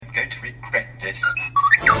going to regret this. I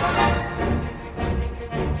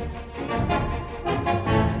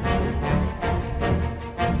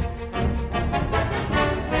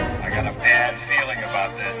got a bad feeling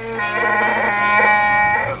about this.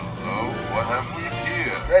 Hello, what have we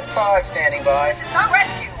here? Red 5 standing by. This is our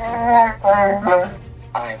rescue. I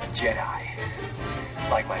am a Jedi,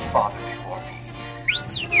 like my father before me.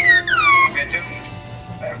 Good dude.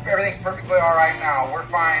 Everything's perfectly all right now. We're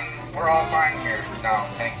fine. We're all fine here now.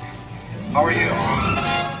 Thank you. How are you?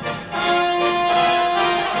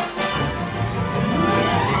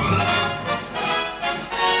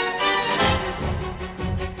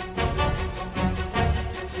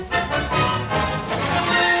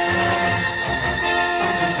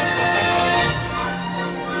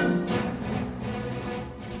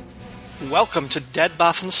 Welcome to Dead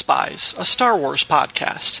Boffin Spies, a Star Wars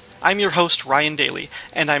podcast. I'm your host, Ryan Daly,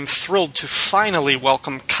 and I'm thrilled to finally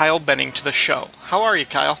welcome Kyle Benning to the show. How are you,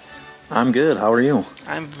 Kyle? I'm good. How are you?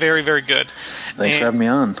 I'm very, very good. Thanks for having me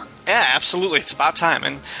on. Yeah, absolutely. It's about time.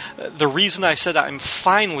 And the reason I said I'm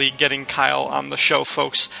finally getting Kyle on the show,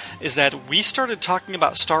 folks, is that we started talking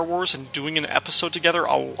about Star Wars and doing an episode together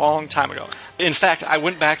a long time ago. In fact, I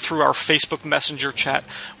went back through our Facebook Messenger chat.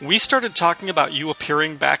 We started talking about you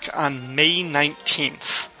appearing back on May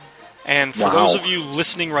 19th. And for those of you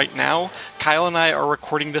listening right now, Kyle and I are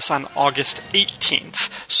recording this on August 18th.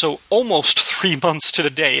 So almost 3 months to the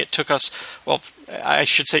day it took us, well, I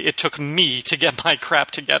should say it took me to get my crap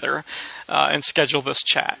together and schedule this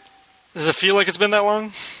chat. Does it feel like it's been that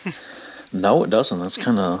long? No, it doesn't. That's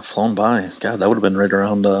kind of flown by. God, that would have been right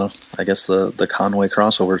around, I guess, the Conway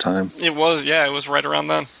crossover time. It was, yeah, it was right around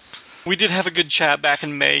then. We did have a good chat back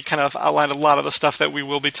in May, kind of outlined a lot of the stuff that we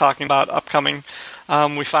will be talking about upcoming.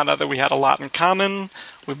 We found out that we had a lot in common.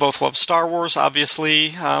 We both love Star Wars,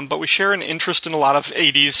 obviously, but we share an interest in a lot of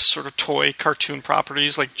 80s sort of toy cartoon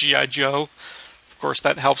properties like G.I. Joe. Of course,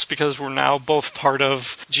 that helps because we're now both part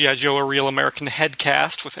of G.I. Joe, A Real American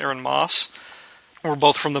Headcast with Aaron Moss. We're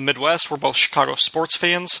both from the Midwest. We're both Chicago sports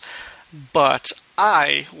fans. But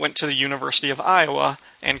I went to the University of Iowa,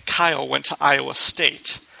 and Kyle went to Iowa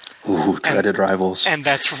State. Ooh, dreaded rivals. And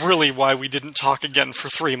that's really why we didn't talk again for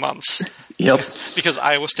 3 months. Yep. Because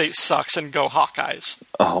Iowa State sucks and go Hawkeyes.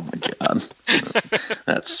 Oh my God.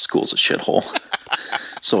 That school's a shithole.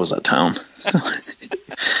 So is that town.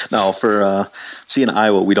 Now, for in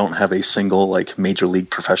Iowa, we don't have a single major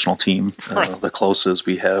league professional team. Right. The closest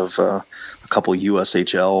we have a couple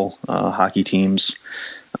USHL hockey teams.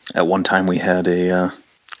 At one time, we had a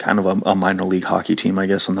kind of a minor league hockey team, I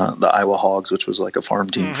guess, and the Iowa Hogs, which was like a farm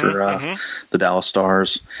team for the Dallas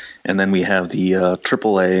Stars. And then we have the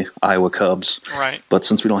AAA Iowa Cubs. Right. But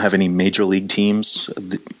since we don't have any major league teams,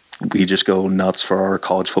 we just go nuts for our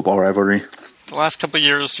college football rivalry. The last couple of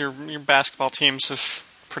years, your basketball teams have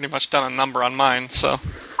pretty much done a number on mine, so.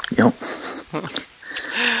 Yep.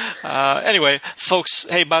 Anyway, folks,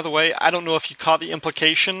 hey, by the way, I don't know if you caught the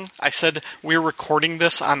implication. I said we're recording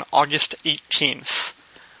this on August 18th.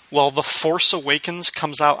 Well, The Force Awakens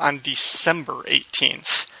comes out on December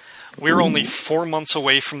 18th. We're only 4 months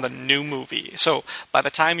away from the new movie. So by the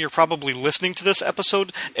time you're probably listening to this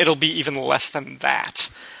episode, it'll be even less than that.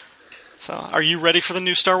 So are you ready for the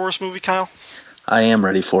new Star Wars movie, Kyle? I am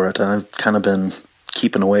ready for it. I've kind of been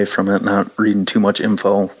keeping away from it, not reading too much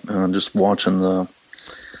info, just watching the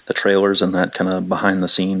trailers and that kind of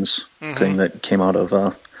behind-the-scenes thing that came out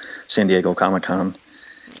of San Diego Comic-Con.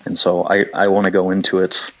 And so I want to go into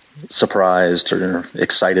it surprised or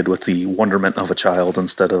excited with the wonderment of a child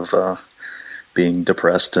instead of being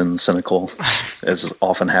depressed and cynical, as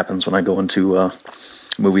often happens when I go into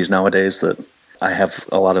movies nowadays that I have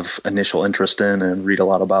a lot of initial interest in and read a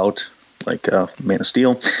lot about, like Man of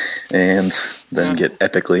Steel, and then get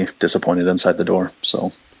epically disappointed inside the door.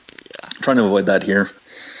 So I'm trying to avoid that here.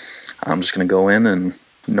 I'm just going to go in and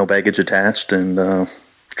no baggage attached and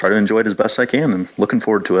try to enjoy it as best I can, and looking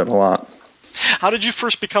forward to it a lot. How did you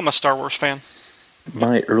first become a Star Wars fan?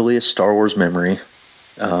 My earliest Star Wars memory,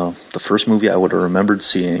 the first movie I would have remembered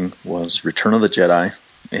seeing was Return of the Jedi,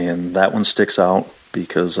 and that one sticks out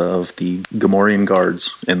because of the Gamorrean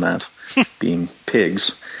guards in that being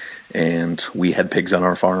pigs, and we had pigs on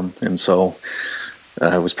our farm, and so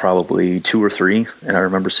I was probably 2 or 3, and I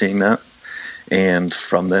remember seeing that. And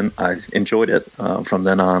from then, I enjoyed it. From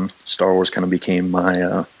then on, Star Wars kind of became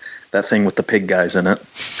my that thing with the pig guys in it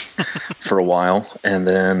for a while. And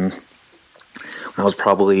then when I was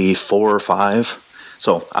probably 4 or 5,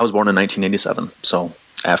 so I was born in 1987. So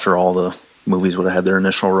after all the movies would have had their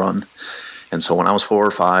initial run. And so when I was 4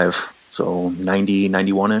 or 5, so 90,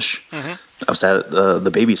 91-ish, I was at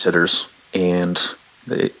the babysitter's, and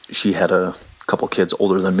she had a couple kids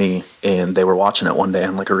older than me, and they were watching it one day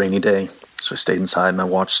on like a rainy day. So I stayed inside and I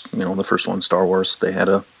watched, the first one, Star Wars. They had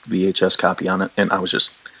a VHS copy on it, and I was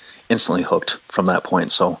just instantly hooked from that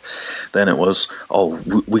point. So then it was,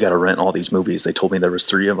 we got to rent all these movies. They told me there was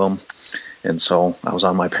 3 of them, and so I was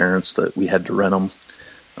on my parents that we had to rent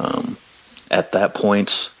them. At that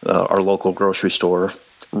point, our local grocery store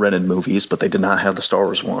rented movies, but they did not have the Star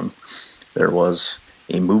Wars one. There was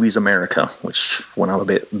a Movies America, which went out of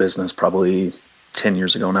business probably 10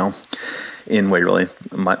 years ago now, in Waverly,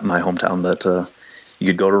 my hometown, that you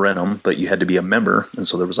could go to rent them, but you had to be a member, and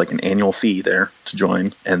so there was like an annual fee there to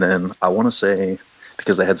join. And then I want to say,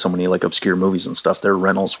 because they had so many like obscure movies and stuff, their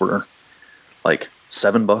rentals were like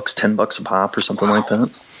 $7, $10 a pop or something like that.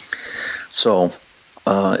 So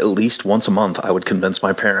at least once a month, I would convince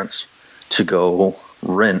my parents to go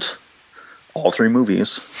rent all 3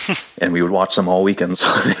 movies, and we would watch them all weekend.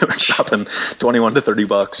 So they were dropping $21 to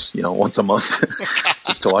 $30, once a month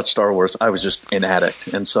just to watch Star Wars. I was just an addict.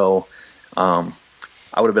 And so I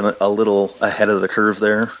would have been a little ahead of the curve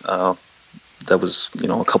there. That was,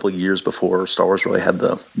 a couple of years before Star Wars really had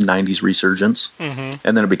the 90s resurgence. Mm-hmm.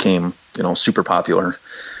 And then it became, super popular.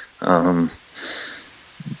 Kind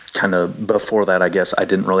of before that, I guess, I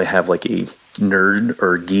didn't really have like a nerd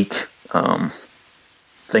or geek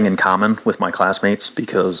thing in common with my classmates,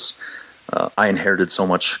 because I inherited so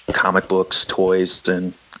much comic books, toys,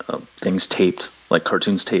 and things taped, like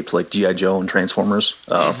cartoons taped, like G.I. Joe and Transformers,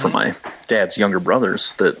 from my dad's younger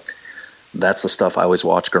brothers. That's the stuff I always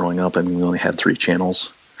watched growing up, and we only had 3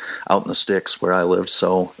 channels out in the sticks where I lived,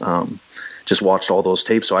 so just watched all those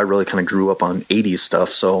tapes. So I really kind of grew up on 80s stuff.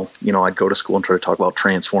 So, I'd go to school and try to talk about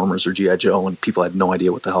Transformers or G.I. Joe, and people had no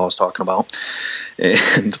idea what the hell I was talking about.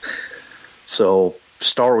 And so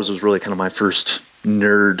Star Wars was really kind of my first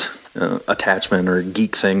nerd attachment or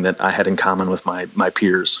geek thing that I had in common with my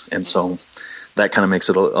peers. And so that kind of makes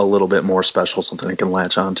it a little bit more special, something I can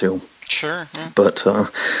latch onto. Sure. Yeah. But so,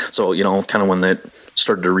 kind of when that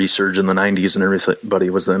started to resurge in the 90s and everybody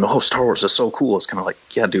was then, Star Wars is so cool. It's kind of like,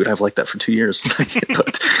 yeah, dude, I've liked that for 2 years.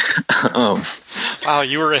 But wow,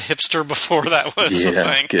 you were a hipster before that was a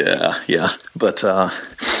thing. Yeah. But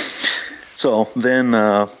so then,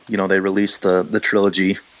 they released the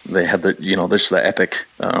trilogy. They had the epic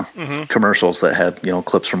commercials that had,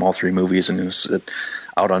 clips from all 3 movies, and it was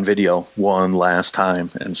out on video one last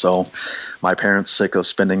time. And so my parents, sick of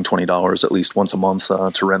spending $20 at least once a month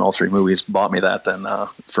to rent all 3 movies, bought me that then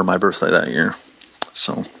for my birthday that year.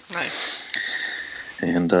 So nice.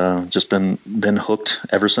 And just been hooked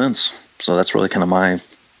ever since. So that's really kind of my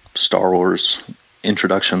Star Wars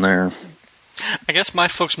introduction there. I guess my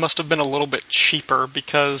folks must have been a little bit cheaper,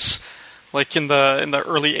 because like in the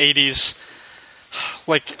early 80s,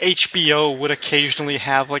 like HBO would occasionally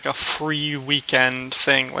have like a free weekend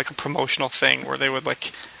thing, like a promotional thing, where they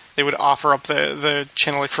would offer up the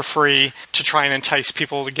channel like for free to try and entice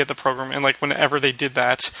people to get the program. And like whenever they did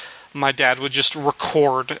that, my dad would just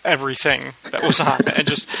record everything that was on, and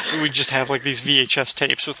we'd just have like these VHS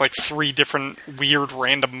tapes with like 3 different weird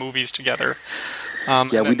random movies together.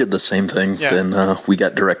 We did the same thing. Yeah. Then we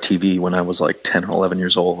got DirecTV when I was like 10 or 11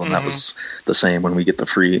 years old, and that was the same. When we get the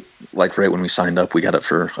free, like right when we signed up, we got it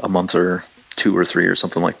for a month or 2 or 3 or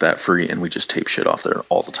something like that free, and we just tape shit off there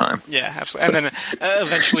all the time. Yeah, absolutely. And then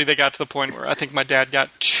eventually they got to the point where I think my dad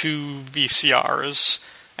got 2 VCRs,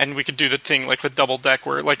 and we could do the thing like the double deck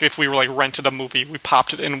where like if we were like rented a movie, we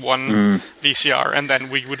popped it in one VCR, and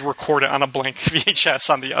then we would record it on a blank VHS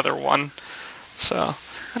on the other one. So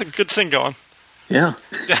had a good thing going. Yeah.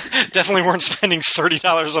 Definitely weren't spending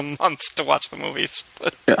 $30 a month to watch the movies.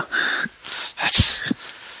 But yeah.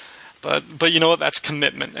 But you know what? That's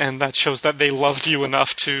commitment, and that shows that they loved you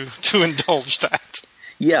enough to indulge that.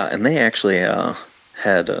 Yeah, and they actually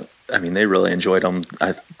had... they really enjoyed them.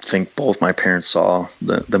 I think both my parents saw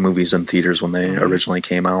the movies in theaters when they originally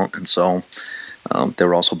came out, and so they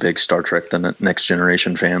were also big Star Trek: The Next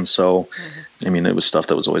Generation fans. So, it was stuff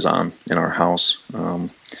that was always on in our house.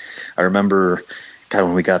 I remember,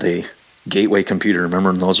 when we got a Gateway computer, remember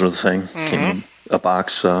when those were the thing? Came in a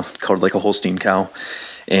box called like a Holstein cow.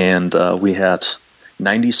 And we had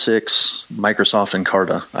 96 Microsoft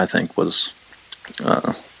Encarta, I think, was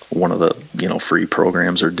one of the free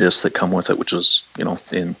programs or discs that come with it, which was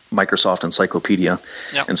in Microsoft Encyclopedia.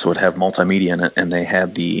 Yep. And so it would have multimedia in it, and they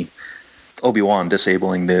had the Obi-Wan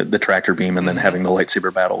disabling the tractor beam and then having the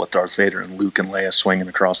lightsaber battle with Darth Vader and Luke and Leia swinging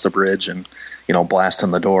across the bridge and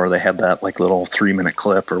blasting the door. They had that like little 3-minute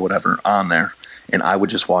clip or whatever on there, and I would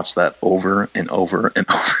just watch that over and over and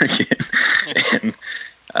over again. And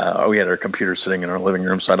we had our computer sitting in our living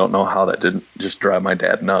room, so I don't know how that didn't just drive my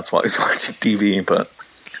dad nuts while he was watching TV, but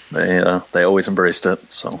They always embraced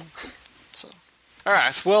it. So. All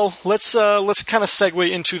right, well, let's kind of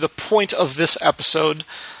segue into the point of this episode.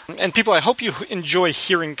 And people, I hope you enjoy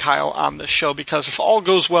hearing Kyle on this show, because if all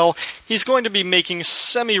goes well, he's going to be making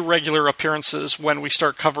semi-regular appearances when we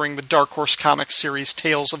start covering the Dark Horse comic series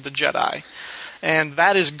Tales of the Jedi. And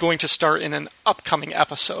that is going to start in an upcoming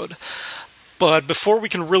episode. But before we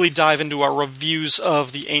can really dive into our reviews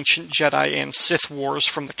of the Ancient Jedi and Sith Wars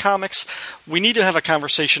from the comics, we need to have a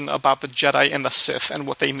conversation about the Jedi and the Sith and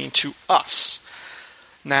what they mean to us.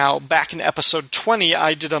 Now, back in episode 20,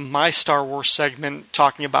 I did a My Star Wars segment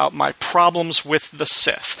talking about my problems with the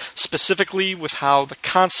Sith, specifically with how the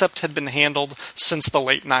concept had been handled since the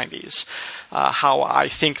late 90s, how I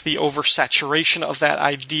think the oversaturation of that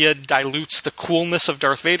idea dilutes the coolness of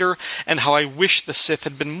Darth Vader, and how I wish the Sith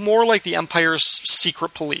had been more like the Empire's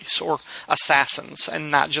secret police, or assassins,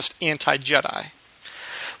 and not just anti-Jedi.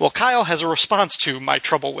 Well, Kyle has a response to my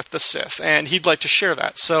trouble with the Sith, and he'd like to share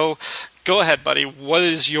that, so go ahead, buddy. What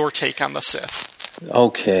is your take on the Sith?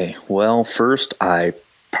 Okay. Well, first, I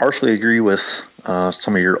partially agree with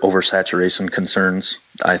some of your oversaturation concerns.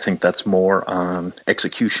 I think that's more on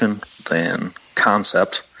execution than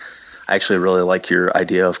concept. I actually really like your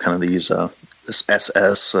idea of kind of these this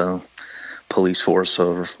SS police force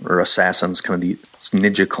or assassins, kind of the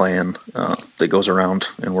ninja clan that goes around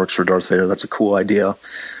and works for Darth Vader. That's a cool idea.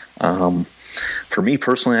 For me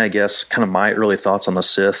personally, I guess kind of my early thoughts on the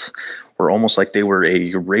Sith were almost like they were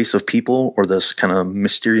a race of people or this kind of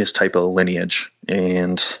mysterious type of lineage.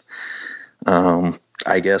 And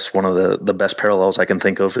I guess one of the best parallels I can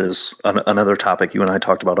think of is another topic you and I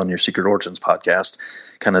talked about on your Secret Origins podcast,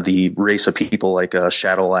 kind of the race of people like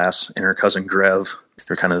Shadowlass and her cousin Grev.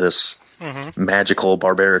 They're kind of this magical,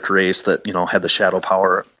 barbaric race that, had the shadow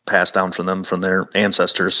power passed down from them from their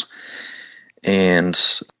ancestors. And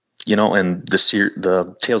and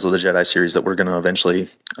the Tales of the Jedi series that we're going to eventually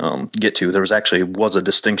get to, there was a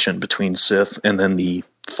distinction between Sith and then the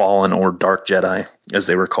Fallen or Dark Jedi, as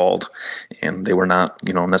they were called, and they were not,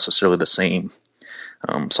 necessarily the same.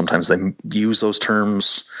 Sometimes they use those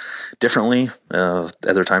terms differently.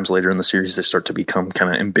 Other times later in the series, they start to become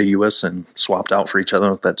kind of ambiguous and swapped out for each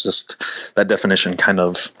other. That definition kind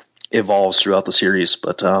of evolves throughout the series,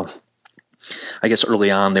 but I guess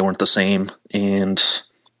early on they weren't the same, and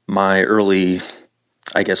my early,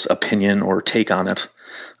 I guess, opinion or take on it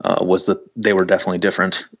was that they were definitely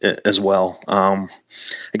different as well. I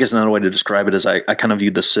guess another way to describe it is I kind of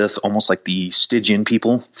viewed the Sith almost like the Stygian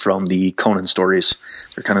people from the Conan stories.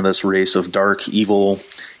 They're kind of this race of dark, evil,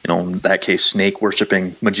 in that case,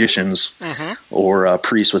 snake-worshipping magicians or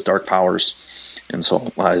priests with dark powers. And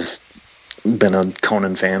so I've been a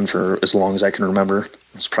Conan fan for as long as I can remember.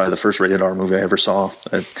 It's probably the first rated R movie I ever saw,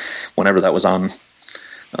 whenever that was on.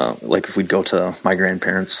 Like if we'd go to my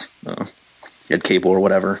grandparents at cable or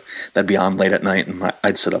whatever, that'd be on late at night, and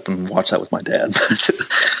I'd sit up and watch that with my dad.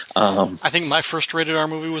 I think my first rated R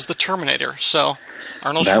movie was The Terminator, so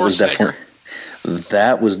Arnold Schwarzenegger.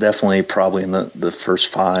 That was definitely probably in the first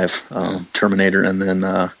five, Terminator, and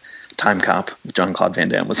then Time Cop. Jean-Claude Van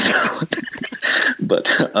Damme was in that one.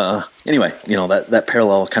 But anyway, that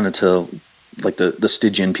parallel kind of to like the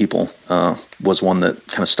Stygian people was one that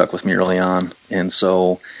kind of stuck with me early on. And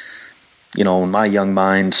so, in my young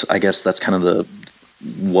mind, I guess that's kind of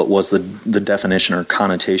what was the definition or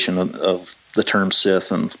connotation of the term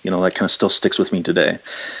Sith, and that kind of still sticks with me today.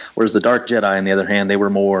 Whereas the Dark Jedi, on the other hand, they were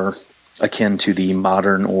more akin to the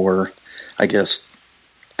modern, or I guess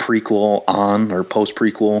prequel on or post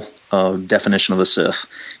prequel definition of the Sith.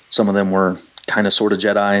 Some of them were kind of sort of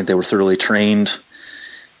Jedi. They were thoroughly trained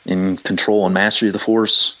in control and mastery of the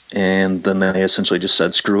Force, and then they essentially just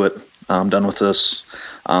said, screw it, I'm done with this.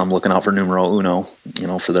 I'm looking out for numero uno,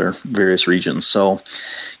 for their various regions. So,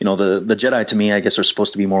 the Jedi to me, I guess, are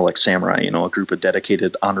supposed to be more like samurai, a group of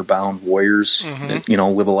dedicated, honor-bound warriors that,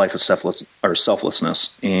 live a life of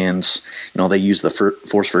selflessness. And, they use the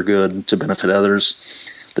Force for good to benefit others.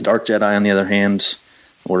 The Dark Jedi, on the other hand,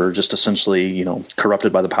 were just essentially,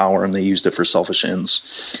 corrupted by the power, and they used it for selfish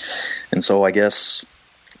ends. And so I guess,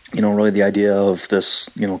 really the idea of this,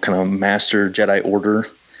 kind of master Jedi order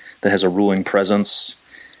that has a ruling presence,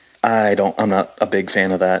 I'm not a big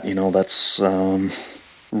fan of that. That's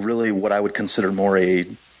really what I would consider more a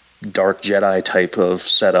Dark Jedi type of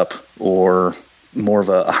setup, or more of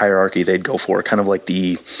a hierarchy they'd go for, kind of like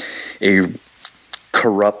a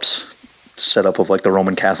corrupt setup of like the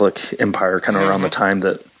Roman Catholic Empire, kind of around the time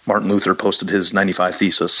that Martin Luther posted his 95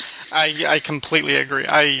 Thesis. I completely agree.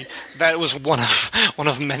 That was one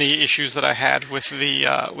of many issues that I had with the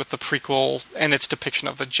prequel and its depiction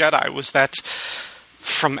of the Jedi, was that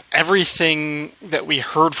from everything that we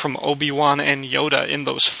heard from Obi-Wan and Yoda in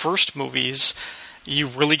those first movies, you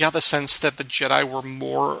really got the sense that the Jedi were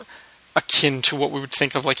more akin to what we would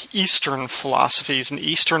think of like Eastern philosophies and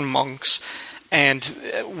Eastern monks. And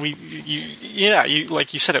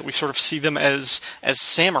like you said it, we sort of see them as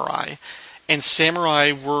samurai. And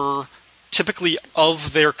samurai were typically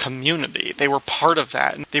of their community. They were part of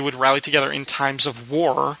that. And they would rally together in times of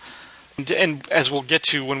war. And as we'll get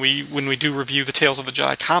to when we do review the Tales of the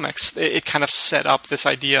Jedi comics, it kind of set up this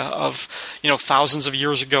idea of, thousands of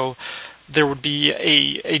years ago, there would be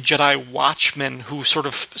a Jedi watchman who sort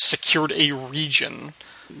of secured a region.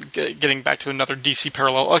 Getting back to another DC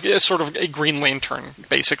parallel, sort of a Green Lantern,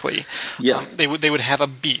 basically. Yeah. They would have a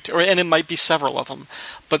beat, and it might be several of them,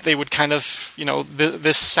 but they would kind of,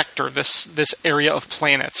 this sector, this area of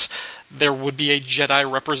planets, there would be a Jedi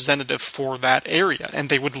representative for that area, and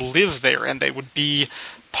they would live there, and they would be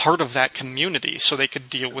part of that community, so they could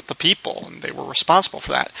deal with the people, and they were responsible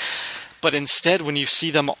for that. But instead, when you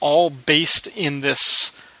see them all based in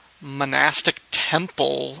this monastic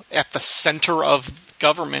temple at the center of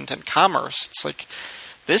government and commerce, it's like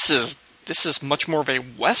this is much more of a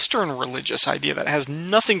Western religious idea that has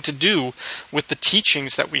nothing to do with the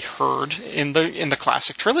teachings that we heard in the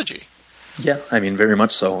classic trilogy. Yeah, I mean, very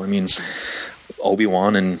much so. I mean,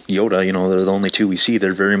 Obi-Wan and Yoda, they're the only two we see.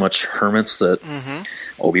 They're very much hermits that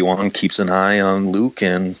Obi-Wan keeps an eye on Luke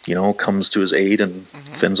and, comes to his aid and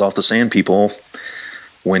fends off the Sand People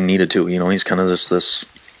when needed to. He's kind of this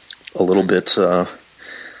a little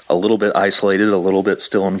bit isolated, a little bit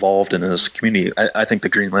still involved in his community. I think the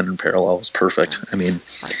Green Lantern parallel is perfect. I mean,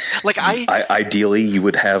 ideally you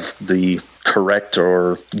would have the correct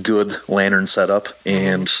or good lantern setup,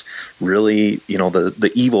 and really,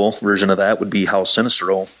 the evil version of that would be how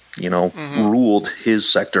Sinestro, ruled his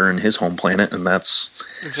sector and his home planet, and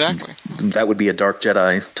that would be a Dark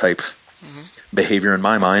Jedi type behavior in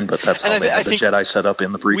my mind, but that's how they had the Jedi set up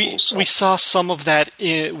in the prequels. We saw some of that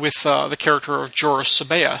with the character of Jorah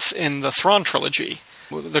Sabaoth in the Thrawn trilogy.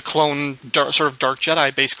 The clone sort of Dark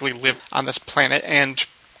Jedi basically lived on this planet and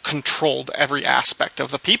controlled every aspect of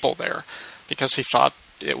the people there because he thought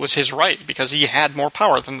it was his right, because he had more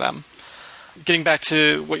power than them. Getting back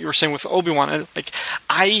to what you were saying with Obi-Wan,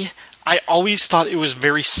 I always thought it was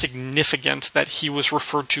very significant that he was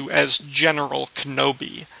referred to as General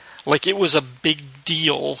Kenobi. Like, it was a big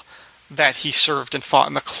deal that he served and fought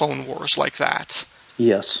in the Clone Wars like that.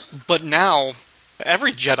 Yes. But now,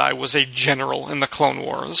 every Jedi was a general in the Clone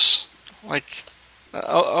Wars. Like,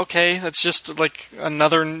 okay, that's just like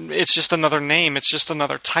it's just another name, it's just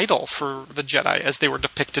another title for the Jedi as they were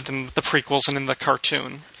depicted in the prequels and in the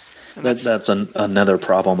cartoon. That's another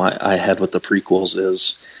problem I had with the prequels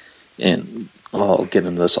is, and I'll get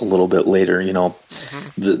into this a little bit later,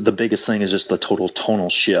 the biggest thing is just the total tonal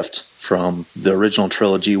shift from the original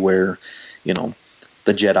trilogy where,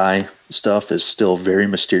 the Jedi stuff is still very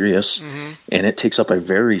mysterious, and it takes up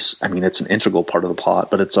it's an integral part of the plot,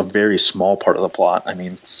 but it's a very small part of the plot. I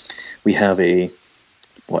mean, we have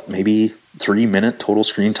maybe 3-minute total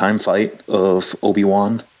screen time fight of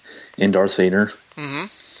Obi-Wan and Darth Vader.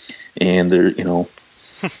 And there,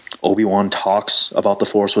 Obi-Wan talks about the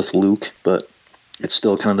Force with Luke, but it's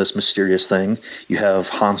still kind of this mysterious thing. You have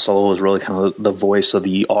Han Solo is really kind of the voice of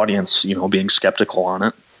the audience, being skeptical on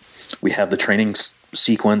it. We have the training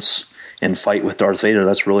sequence and fight with Darth Vader.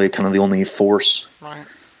 That's really kind of the only Force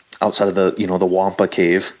outside of the, the Wampa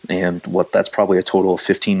cave, and that's probably a total of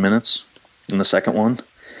 15 minutes in the second one.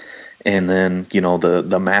 And then,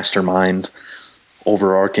 the mastermind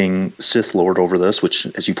overarching Sith Lord over this, which,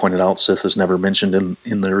 as you pointed out, Sith is never mentioned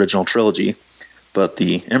in the original trilogy, but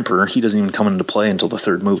the Emperor, he doesn't even come into play until the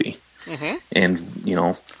third movie. And,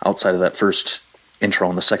 outside of that first intro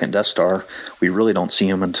on the second Death Star, we really don't see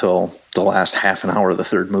him until the last half an hour of the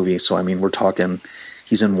third movie. So, I mean, we're talking,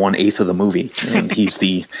 he's in 1/8 of the movie, and he's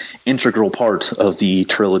the integral part of the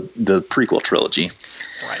prequel trilogy.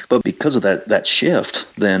 Right. But because of that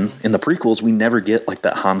shift, then in the prequels, we never get like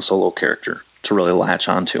that Han Solo character to really latch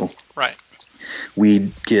onto. Right.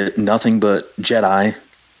 We get nothing but Jedi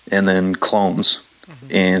and then clones.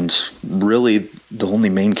 And really the only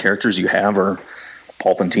main characters you have are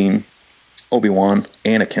Palpatine, Obi-Wan,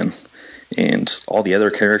 Anakin. And all the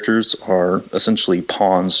other characters are essentially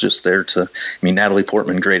pawns just there to... Natalie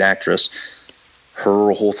Portman, great actress.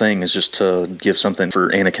 Her whole thing is just to give something for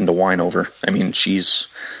Anakin to whine over.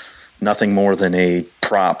 She's nothing more than a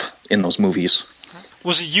prop in those movies.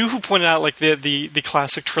 Was it you who pointed out like the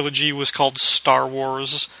classic trilogy was called Star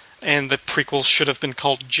Wars and the prequels should have been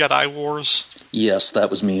called Jedi Wars? Yes, that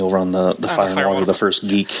was me over on the Fire and Water, the First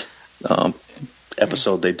Geek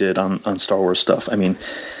episode they did on Star Wars stuff. I mean,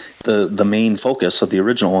 the main focus of the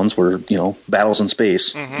original ones were, battles in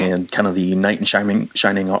space, and kind of the knight in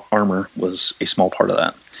shining armor was a small part of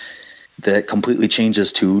that. That completely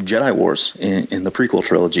changes to Jedi Wars in the prequel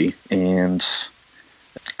trilogy, and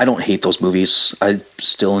I don't hate those movies. I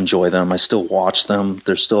still enjoy them. I still watch them.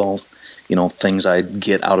 There's still, things I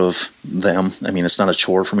get out of them. I mean, it's not a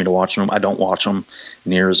chore for me to watch them. I don't watch them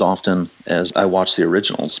near as often as I watch the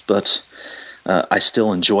originals, but I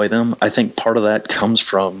still enjoy them. I think part of that comes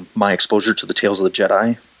from my exposure to the Tales of the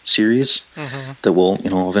Jedi series that we'll,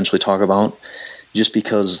 eventually talk about, just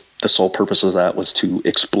because the sole purpose of that was to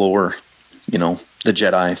explore, the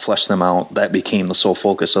Jedi, flesh them out. That became the sole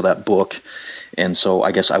focus of that book. And so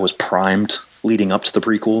I guess I was primed leading up to the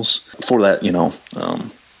prequels for that,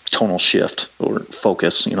 tonal shift or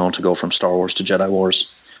focus, to go from Star Wars to Jedi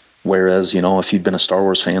Wars. Whereas, if you'd been a Star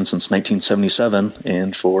Wars fan since 1977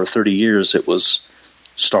 and for 30 years it was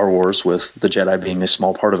Star Wars with the Jedi being a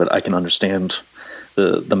small part of it, I can understand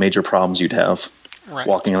the major problems you'd have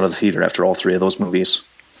walking out of the theater after all three of those movies.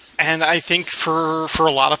 And I think for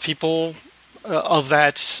a lot of people of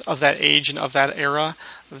that age and of that era,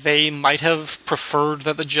 they might have preferred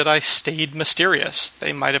that the Jedi stayed mysterious.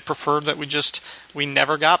 They might have preferred that we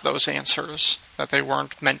never got those answers, that they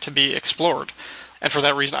weren't meant to be explored. And for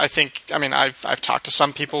that reason, I've talked to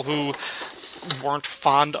some people who weren't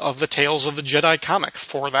fond of the Tales of the Jedi comic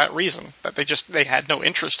for that reason, that they had no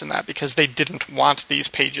interest in that because they didn't want these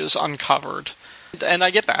pages uncovered. And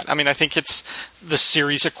I get that. I think the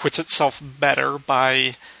series acquits itself better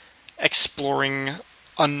by exploring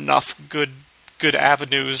enough good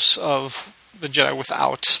avenues of the Jedi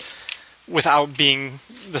without being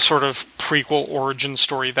the sort of prequel origin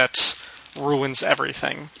story that ruins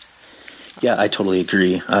everything. Yeah, I totally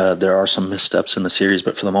agree. There are some missteps in the series,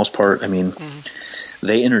 but for the most part,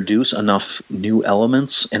 they introduce enough new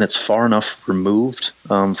elements, and it's far enough removed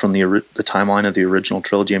from the timeline of the original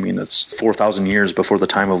trilogy. It's 4,000 years before the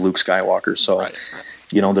time of Luke Skywalker, so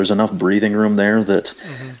there's enough breathing room there that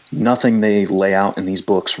nothing they lay out in these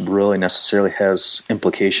books really necessarily has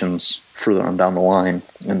implications further on down the line.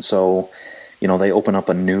 And so, they open up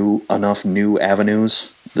enough new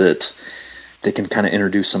avenues that they can kind of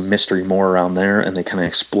introduce some mystery more around there, and they kind of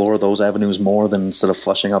explore those avenues more than instead of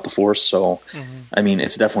fleshing out the Force. So,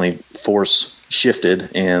 it's definitely Force shifted,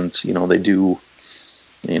 and, they do,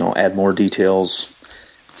 add more details,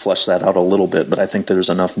 flesh that out a little bit. But I think there's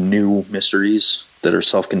enough new mysteries that are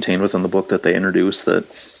self-contained within the book that they introduce that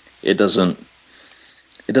it doesn't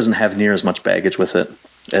have near as much baggage with it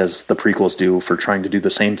as the prequels do for trying to do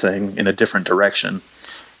the same thing in a different direction,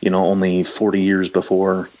 only 40 years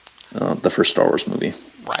before the first Star Wars movie.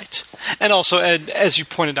 Right. And also, Ed, as you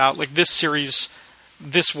pointed out, this series,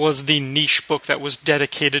 this was the niche book that was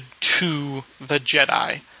dedicated to the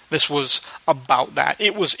Jedi. This was about that.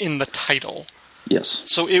 It was in the title. Yes.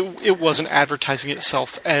 So it wasn't advertising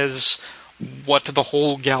itself as what the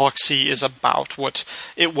whole galaxy is about.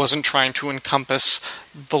 It wasn't trying to encompass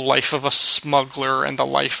the life of a smuggler and the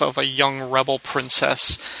life of a young rebel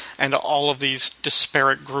princess and all of these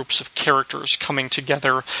disparate groups of characters coming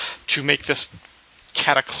together to make this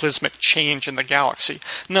cataclysmic change in the galaxy.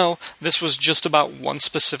 No, this was just about one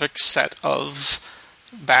specific set of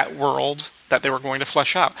that world that they were going to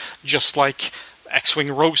flesh out. Just like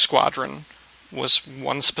X-Wing Rogue Squadron was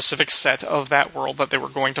one specific set of that world that they were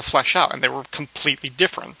going to flesh out, and they were completely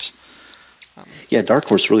different. Yeah, Dark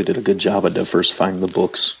Horse really did a good job of diversifying the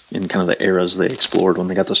books in kind of the eras they explored when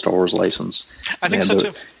they got the Star Wars license. I think so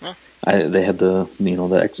too. Yeah. They had the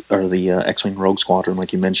X-Wing Rogue Squadron,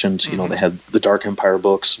 like you mentioned. They had the Dark Empire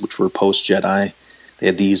books, which were post Jedi. They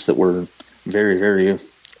had these that were very, very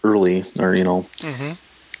early, or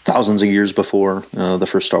thousands of years before the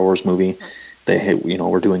first Star Wars movie. They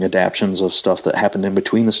were doing adaptions of stuff that happened in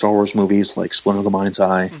between the Star Wars movies, like Splinter of the Mind's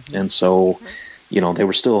Eye, and so they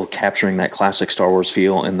were still capturing that classic Star Wars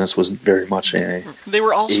feel, and this was very much a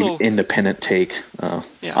independent take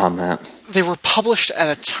on that. They were published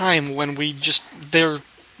at a time when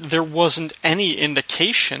there wasn't any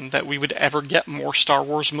indication that we would ever get more Star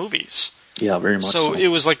Wars movies. Yeah, very much. So it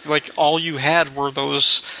was like all you had were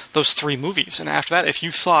those three movies, and after that, if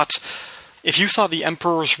you thought the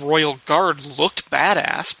Emperor's Royal Guard looked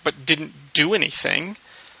badass but didn't do anything,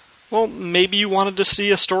 well, maybe you wanted to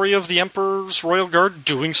see a story of the Emperor's Royal Guard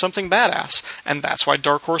doing something badass. And that's why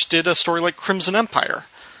Dark Horse did a story like Crimson Empire.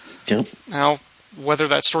 Yep. Now, whether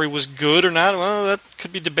that story was good or not, well, that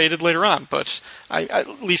could be debated later on. But I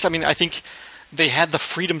think they had the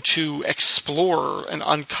freedom to explore and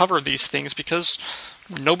uncover these things because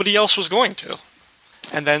nobody else was going to.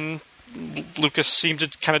 And then Lucas seemed to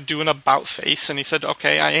kind of do an about face, and he said,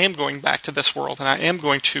 okay, I am going back to this world, and I am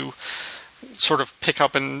going to sort of pick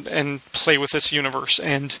up and play with this universe.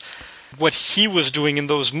 And what he was doing in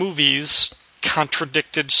those movies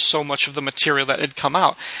contradicted so much of the material that had come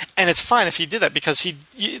out. And it's fine if he did that, because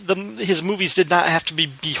his movies did not have to be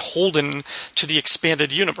beholden to the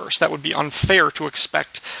expanded universe. That would be unfair to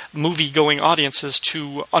expect movie-going audiences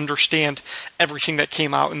to understand everything that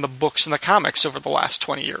came out in the books and the comics over the last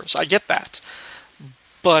 20 years. I get that.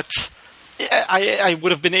 But I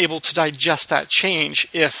would have been able to digest that change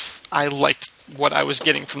if I liked what I was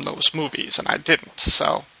getting from those movies, and I didn't.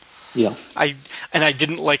 So Yeah. I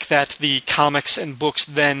didn't like that the comics and books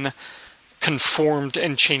then conformed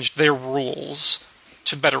and changed their rules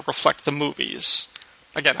to better reflect the movies.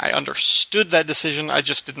 Again, I understood that decision, I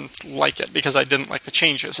just didn't like it because I didn't like the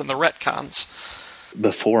changes and the retcons.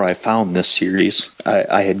 Before I found this series,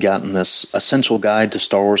 I had gotten this Essential Guide to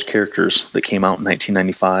Star Wars Characters that came out in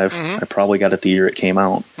 1995. I probably got it the year it came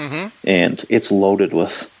out. And it's loaded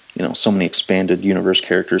with, so many expanded universe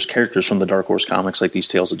characters from the Dark Horse comics, like these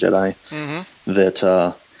Tales of Jedi, that,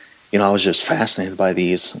 I was just fascinated by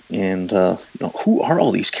these. And, who are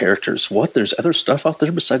all these characters? What? There's other stuff out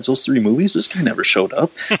there besides those 3 movies? This guy never showed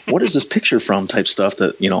up. What is this picture from type stuff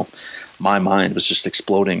that, my mind was just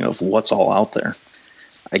exploding of what's all out there.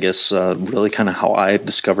 I guess really kind of how I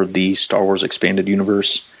discovered the Star Wars expanded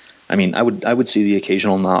universe. I mean, I would see the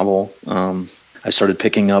occasional novel. I started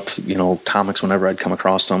picking up, comics whenever I'd come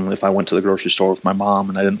across them. If I went to the grocery store with my mom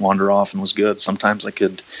and I didn't wander off and was good, sometimes I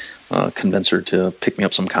could convince her to pick me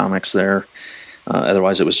up some comics there.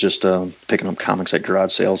 Otherwise, it was just picking up comics at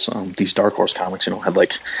garage sales. These Dark Horse comics, had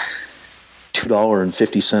like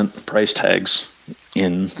 $2.50 price tags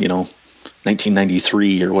in,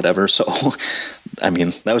 1993 or whatever. So, I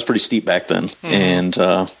mean, that was pretty steep back then. And,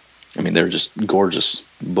 they were just gorgeous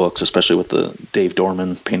books, especially with the Dave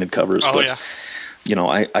Dorman painted covers. Oh, but,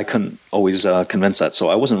 I couldn't always convince that. So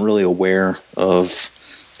I wasn't really aware of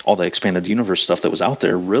all the expanded universe stuff that was out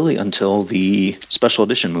there really until the special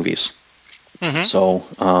edition movies. So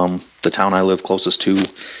the town I live closest to,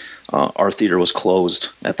 our theater was closed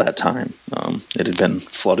at that time. It had been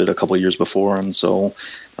flooded a couple of years before, and so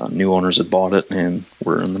new owners had bought it and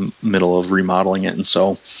were in the middle of remodeling it. And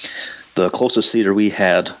so the closest theater we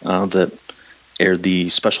had that aired the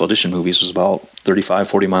special edition movies was about 35,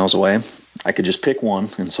 40 miles away. I could just pick one,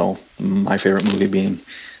 and so my favorite movie being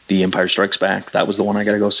The Empire Strikes Back. That was the one I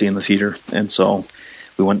got to go see in the theater. And so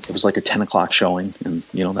we went. It was like a 10 o'clock showing, and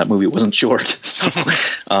that movie wasn't short.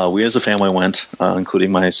 So we as a family went,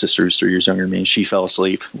 including my sister who's 3 years younger than me. She fell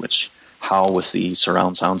asleep, which how with the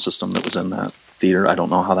surround sound system that was in that theater, I don't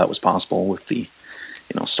know how that was possible with the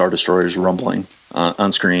Star Destroyers rumbling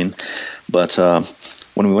on screen. But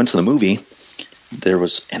when we went to the movie, there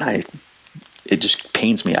was, and it just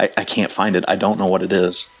pains me. I can't find it. I don't know what it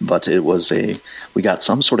is, but it was we got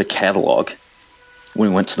some sort of catalog when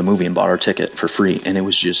we went to the movie and bought our ticket for free, and it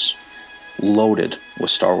was just loaded with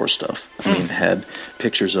Star Wars stuff. I mean, it had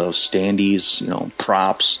pictures of standees,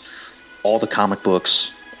 props, all the comic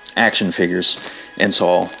books, action figures. And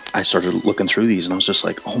so I started looking through these, and I was just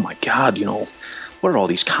like, oh my God, what are all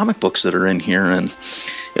these comic books that are in here? And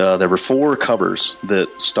there were 4 covers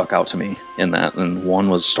that stuck out to me in that. And one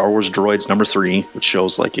was Star Wars Droids number 3, which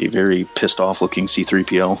shows like a very pissed off looking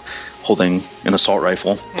C-3PO holding an assault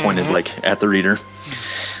rifle pointed like at the reader.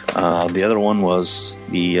 The other one was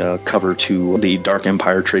the cover to the Dark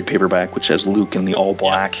Empire trade paperback, which has Luke in the all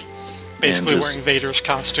black. Basically wearing Vader's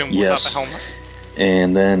costume without the helmet.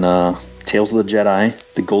 And then Tales of the Jedi,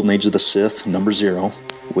 The Golden Age of the Sith, number 0,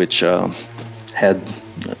 which had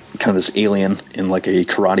kind of this alien in like a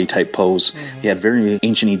karate type pose. He had very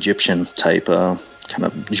ancient Egyptian type kind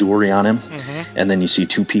of jewelry on him. And then you see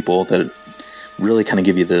 2 people that really kind of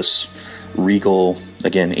give you this regal,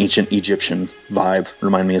 again, ancient Egyptian vibe.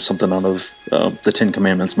 Remind me of something out of the 10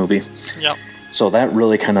 Commandments movie. Yep. So that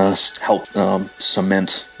really kind of helped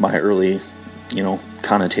cement my early,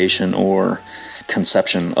 connotation or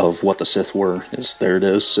conception of what the Sith were. There it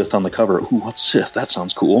is, Sith on the cover. Ooh, what's Sith? That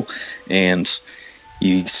sounds cool. And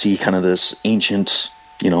you see kind of this ancient,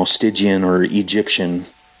 Stygian or Egyptian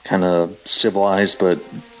kind of civilized but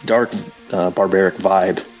dark, barbaric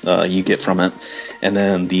vibe you get from it. And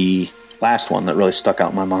then the last one that really stuck out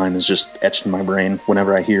in my mind is just etched in my brain.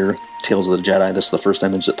 Whenever I hear Tales of the Jedi, this is the first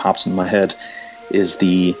image that pops in my head, is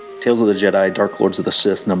the Tales of the Jedi Dark Lords of the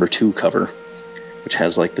Sith number 2 cover, which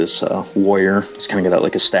has like this warrior. He's kind of got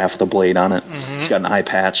like a staff with a blade on it. He's got an eye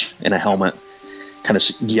patch and a helmet, kind of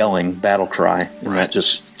yelling battle cry. And that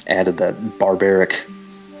just added that barbaric,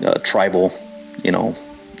 tribal,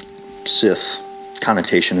 Sith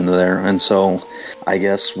connotation into there. And so I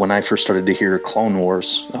guess when I first started to hear Clone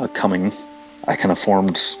Wars coming, I kind of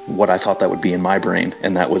formed what I thought that would be in my brain,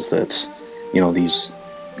 and that was that, these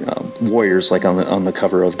warriors, like on the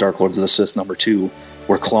cover of Dark Lords of the Sith #2,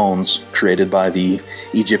 were clones created by the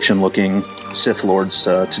Egyptian-looking Sith Lords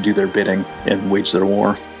to do their bidding and wage their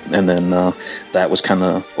war. And then that was kind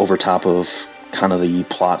of over top of kind of the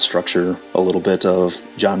plot structure a little bit of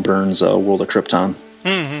John Byrne's World of Krypton.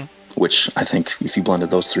 Mm-hmm. Which I think if you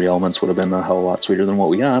blended those three elements would have been a hell of a lot sweeter than what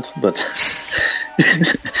we got. But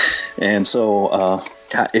and so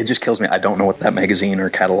God, it just kills me. I don't know what that magazine or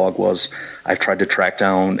catalog was. I've tried to track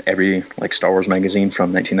down every Star Wars magazine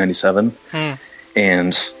from 1997,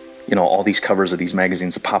 and all these covers of these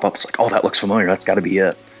magazines that pop up. It's like, oh, that looks familiar. That's got to be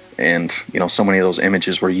it. And so many of those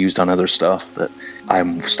images were used on other stuff that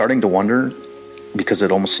I'm starting to wonder, because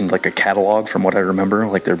it almost seemed like a catalog from what I remember,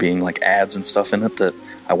 like there being ads and stuff in it, that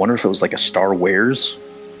I wonder if it was like a Star Wares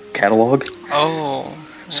catalog. Oh.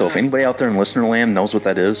 So if anybody out there in listener land knows what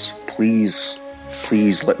that is, please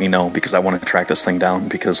let me know, because I want to track this thing down,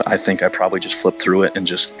 because I think I probably just flipped through it and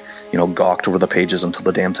just, gawked over the pages until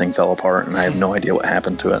the damn thing fell apart, and I have no idea what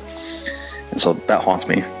happened to it. And so that haunts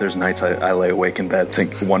me. There's nights I lay awake in bed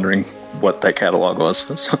wondering what that catalog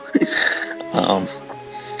was. So,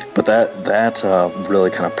 but that really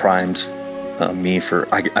kind of primed me for,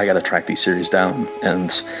 I got to track these series down.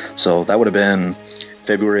 And so that would have been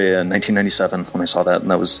February of 1997 when I saw that,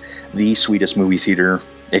 and that was the sweetest movie theater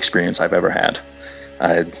experience I've ever had.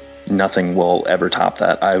 Nothing will ever top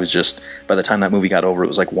that. I was just, by the time that movie got over, it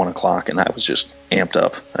was like 1 o'clock, and I was just amped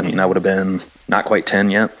up. I mean, I would have been not quite 10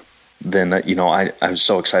 yet. Then, I was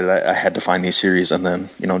so excited I had to find these series. And then,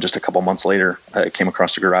 just a couple months later, I came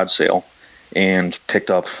across a garage sale and picked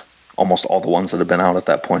up almost all the ones that had been out at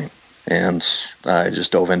that point. And I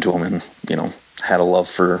just dove into them and, had a love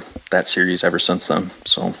for that series ever since then.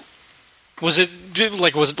 So, was it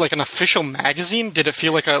like an official magazine? Did it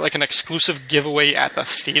feel like an exclusive giveaway at the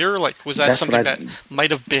theater? Like, was that something that might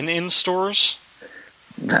have been in stores?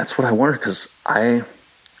 That's what I wondered, because I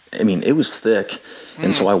mean, it was thick,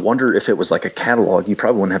 and so I wonder if it was like a catalog. You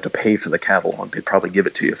probably wouldn't have to pay for the catalog. They'd probably give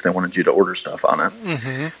it to you if they wanted you to order stuff on it.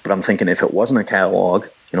 Mm-hmm. But I'm thinking, if it wasn't a catalog,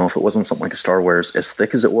 if it wasn't something like a Star Wars, as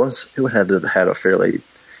thick as it was, it would have had a fairly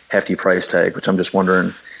hefty price tag, which I'm just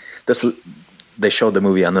wondering. They showed the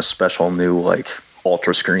movie on this special new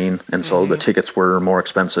ultra screen, and so the tickets were more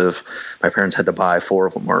expensive. My parents had to buy 4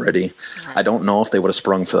 of them already. Right. I don't know if they would have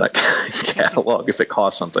sprung for that catalog if it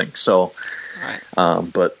cost something. So,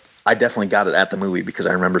 but I definitely got it at the movie, because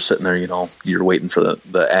I remember sitting there, you're waiting for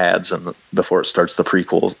the ads and before it starts the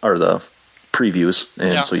prequels or the previews.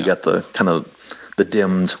 And so you got the kind of the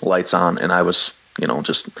dimmed lights on, and I was,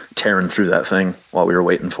 just tearing through that thing while we were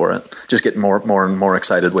waiting for it. Just getting more and more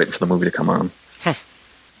excited waiting for the movie to come on.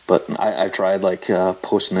 But I've tried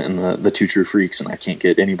posting it in the Two True Freaks, and I can't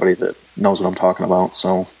get anybody that knows what I'm talking about.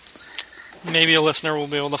 So maybe a listener will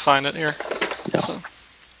be able to find it here. Yeah. So.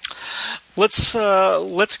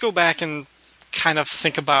 Let's go back and kind of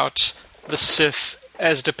think about the Sith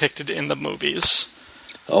as depicted in the movies.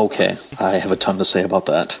 Okay, I have a ton to say about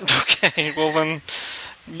that. Okay, well then,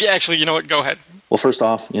 actually, you know what? Go ahead. Well, first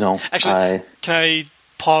off, actually, can I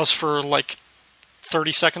pause for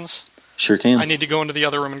 30 seconds? Sure can. I need to go into the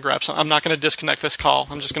other room and grab some. I'm not going to disconnect this call.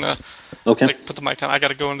 I'm just going to put the mic down. I got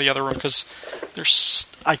to go into the other room because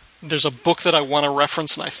there's a book that I want to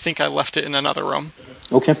reference, and I think I left it in another room.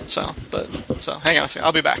 Okay. So hang on a second.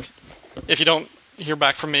 I'll be back. If you don't hear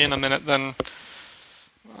back from me in a minute, then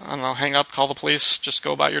I don't know. Hang up. Call the police. Just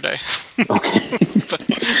go about your day. Okay.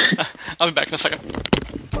 But, I'll be back in a second.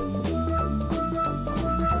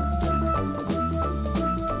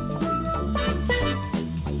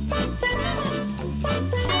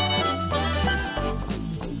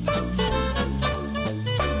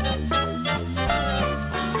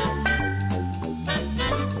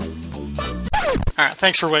 Alright,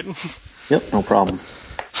 thanks for waiting. Yep, no problem.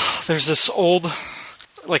 There's this old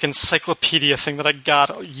encyclopedia thing that I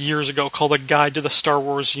got years ago called A Guide to the Star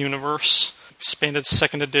Wars Universe, expanded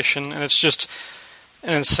 2nd edition, and it's just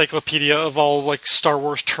an encyclopedia of all Star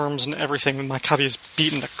Wars terms and everything, and my copy is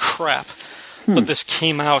beaten to crap. But this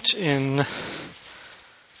came out in...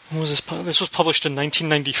 When was this? This was published in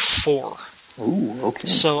 1994. Ooh, okay.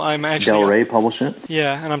 So I'm actually... Del Rey published it?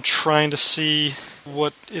 Yeah, and I'm trying to see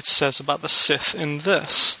what it says about the Sith in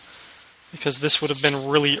this, because this would have been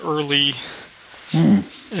really early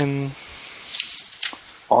in...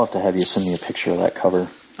 I'll have to have you send me a picture of that cover.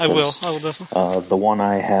 I will definitely. The one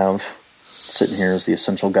I have sitting here is the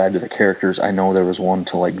Essential Guide to the Characters. I know there was one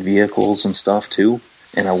to vehicles and stuff too,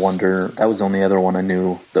 and I wonder, that was the only other one I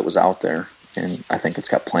knew that was out there. and I think it's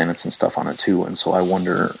got planets and stuff on it too. And so I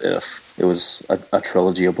wonder if it was a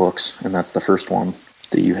trilogy of books, and that's the first one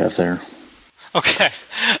that you have there. Okay,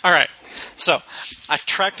 all right. So I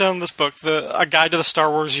tracked down this book, A Guide to the Star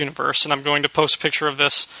Wars Universe, and I'm going to post a picture of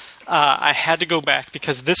this. I had to go back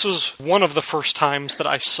because this was one of the first times that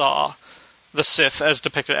I saw the Sith as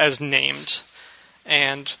depicted, as named.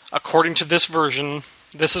 And according to this version,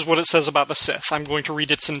 this is what it says about the Sith. I'm going to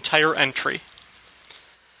read its entire entry.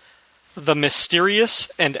 The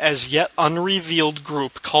mysterious and as yet unrevealed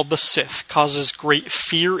group called the Sith causes great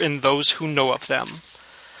fear in those who know of them.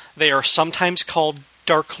 They are sometimes called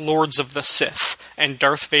Dark Lords of the Sith, and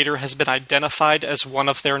Darth Vader has been identified as one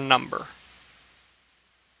of their number.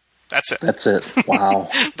 That's it. That's it. Wow.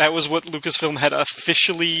 That was what Lucasfilm had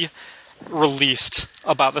officially released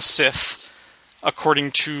about the Sith,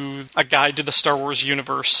 according to A Guide to the Star Wars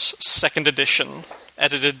Universe, 2nd edition,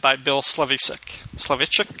 edited by Bill Slavicsek.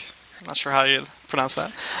 Slavicsek? I'm not sure how you pronounce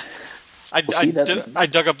that. I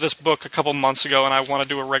dug up this book a couple months ago, and I want to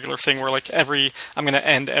do a regular thing where, like, I'm going to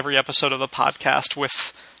end every episode of the podcast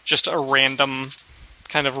with just a random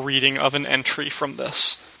kind of reading of an entry from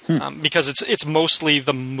this. Because it's mostly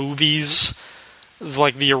the movies,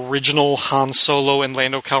 like the original Han Solo and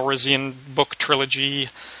Lando Calrissian book trilogy,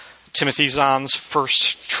 Timothy Zahn's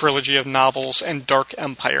first trilogy of novels, and Dark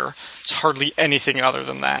Empire. It's hardly anything other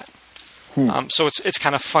than that. So it's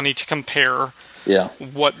kind of funny to compare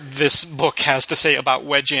what this book has to say about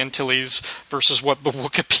Wedge Antilles versus what the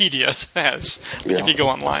Wikipedia has, if you go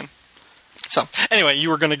online. So, anyway, you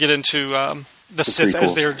were going to get into the Sith prequels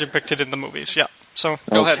as they are depicted in the movies. Yeah. So,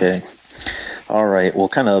 go ahead. Okay. All right. Well,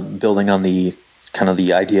 kind of building on the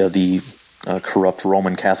idea of the corrupt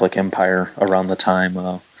Roman Catholic Empire around the time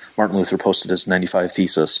Martin Luther posted his 95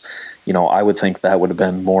 Thesis, I would think that would have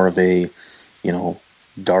been more of a,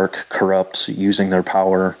 dark, corrupt, using their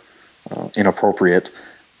power, inappropriate.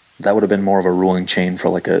 That would have been more of a ruling chain for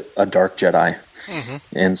like a dark Jedi.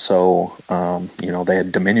 Mm-hmm. And so, they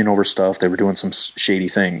had dominion over stuff. They were doing some shady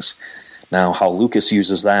things. Now, how Lucas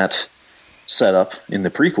uses that setup in the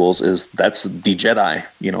prequels is that's the Jedi,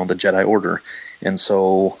 the Jedi Order. And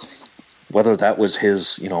so whether that was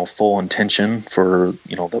his, full intention for,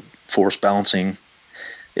 the Force balancing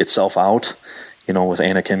itself out, with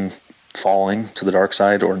Anakin falling to the dark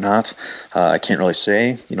side or not, I can't really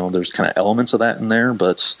say. There's kind of elements of that in there,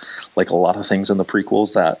 but like a lot of things in the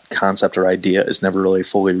prequels, that concept or idea is never really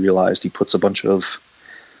fully realized. He puts a bunch of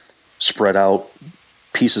spread out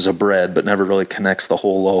pieces of bread, but never really connects the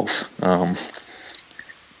whole loaf.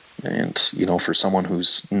 And, for someone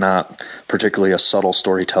who's not particularly a subtle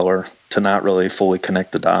storyteller, to not really fully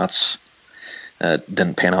connect the dots,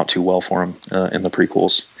 didn't pan out too well for him in the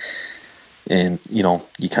prequels. And,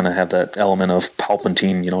 you kind of have that element of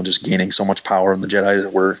Palpatine, just gaining so much power, and the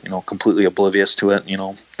Jedi were, completely oblivious to it.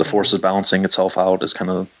 The Force is balancing itself out is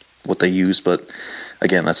kind of what they use. But,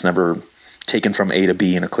 again, that's never taken from A to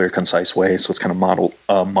B in a clear, concise way, so it's kind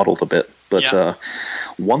of muddled a bit. But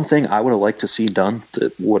one thing I would have liked to see done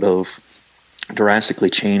that would have drastically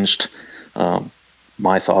changed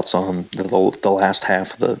my thoughts on the last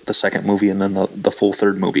half of the second movie and then the full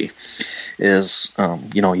third movie is,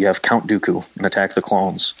 you have Count Dooku in Attack of the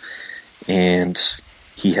Clones, and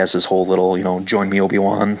he has his whole little, join me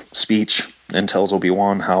Obi-Wan speech, and tells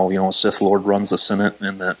Obi-Wan how, a Sith Lord runs the Senate,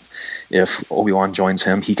 and that if Obi-Wan joins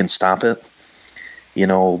him, he can stop it.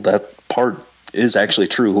 That part is actually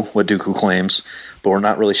true, what Dooku claims, but we're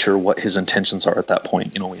not really sure what his intentions are at that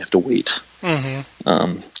point. We have to wait to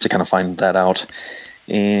kind of find that out.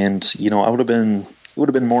 And, it would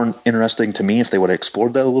have been more interesting to me if they would have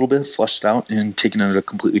explored that a little bit, fleshed it out, and taken it in a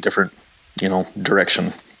completely different,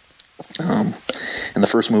 direction. In the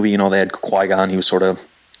first movie, they had Qui-Gon. He was sort of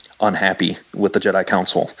unhappy with the Jedi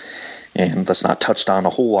Council, and that's not touched on a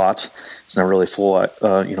whole lot. It's never really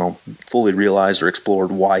fully realized or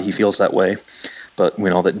explored why he feels that way. But we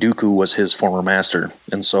know that Dooku was his former master,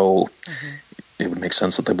 and so it would make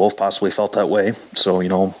sense that they both possibly felt that way. So,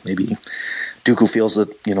 maybe Dooku feels that,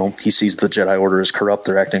 he sees the Jedi Order as corrupt.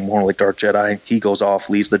 They're acting more like Dark Jedi. He goes off,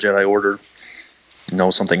 leaves the Jedi Order,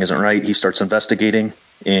 knows something isn't right. He starts investigating,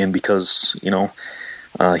 and because,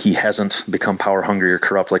 he hasn't become power hungry or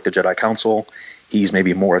corrupt like the Jedi Council, he's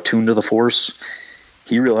maybe more attuned to the Force.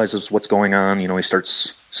 He realizes what's going on. He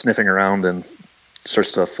starts sniffing around and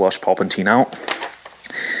starts to flush Palpatine out.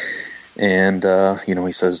 And,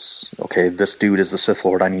 he says, okay, this dude is the Sith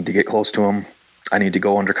Lord. I need to get close to him. I need to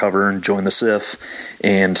go undercover and join the Sith.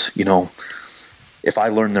 And, if I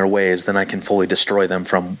learn their ways, then I can fully destroy them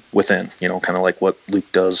from within, kind of like what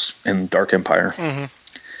Luke does in Dark Empire. Mm-hmm.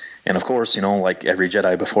 And of course, like every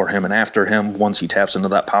Jedi before him and after him, once he taps into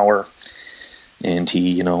that power, and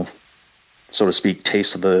he, so to speak,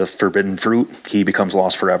 tastes of the forbidden fruit, he becomes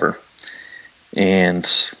lost forever. And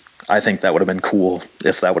I think that would have been cool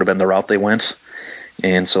if that would have been the route they went.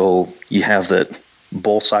 And so you have that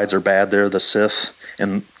both sides are bad there, the Sith,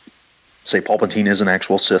 and say Palpatine is an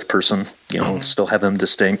actual Sith person, still have them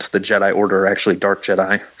distinct. The Jedi Order are actually Dark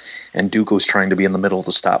Jedi, and Dooku's trying to be in the middle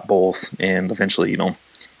to stop both, and eventually,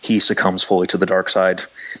 he succumbs fully to the dark side,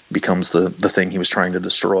 becomes the thing he was trying to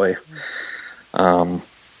destroy.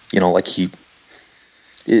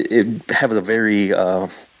 It have a very,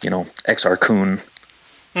 Exar Kun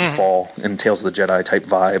fall in Tales of the Jedi type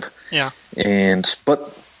vibe. Yeah.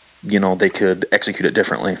 But they could execute it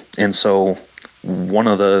differently. And so one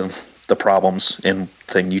of the problems and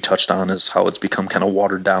thing you touched on is how it's become kind of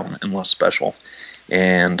watered down and less special.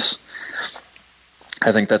 And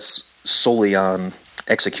I think that's solely on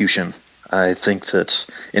execution. I think that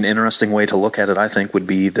an interesting way to look at it, would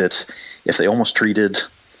be that if they almost treated,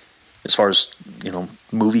 as far as,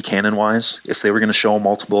 movie canon-wise, if they were going to show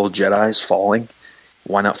multiple Jedis falling,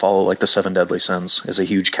 why not follow like the 7 Deadly Sins? As a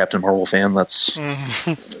huge Captain Marvel fan, that's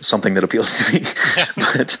something that appeals to me.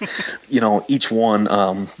 But, each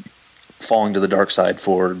one falling to the dark side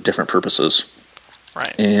for different purposes.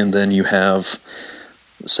 Right. And then you have,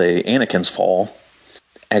 say, Anakin's fall,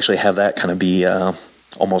 actually have that kind of be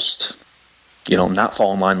almost, not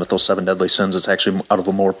fall in line with those 7 Deadly Sins. It's actually out of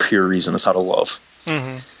a more pure reason. It's out of love.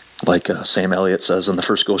 Mm-hmm. Like Sam Elliott says in the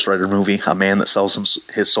first Ghost Rider movie, a man that sells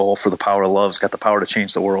his soul for the power of love's got the power to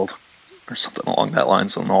change the world, or something along that line.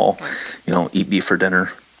 So all, eat beef for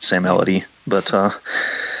dinner, Sam Elliott. But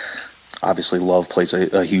obviously love plays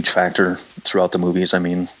a huge factor throughout the movies. I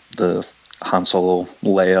mean, the Han Solo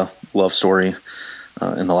Leia love story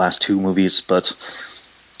in the last 2 movies. But,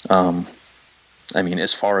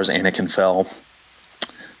 as far as Anakin fell,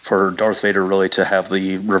 for Darth Vader really to have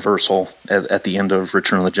the reversal at the end of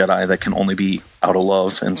Return of the Jedi, that can only be out of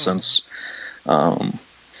love. And since,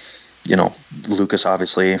 Lucas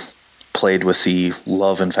obviously played with the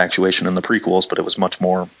love infatuation in the prequels, but it was much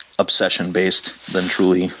more obsession-based than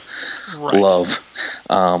truly love.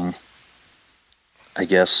 I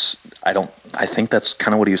think that's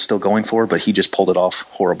kind of what he was still going for, but he just pulled it off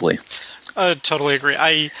horribly. Totally agree.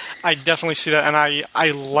 I definitely see that, and I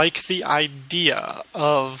like the idea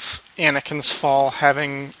of Anakin's fall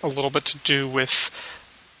having a little bit to do with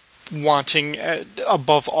wanting,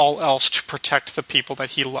 above all else, to protect the people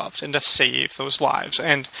that he loved and to save those lives,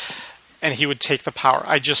 and he would take the power.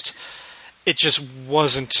 It just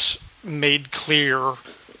wasn't made clear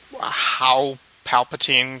how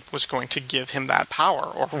Palpatine was going to give him that power,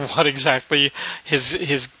 or what exactly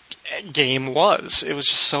his game was. It was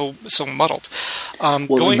just so muddled. And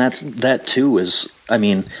that too is,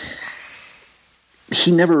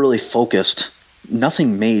 he never really focused.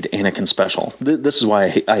 Nothing made Anakin special. This is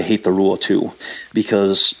why I hate the rule of 2,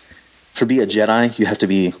 because to be a Jedi, you have to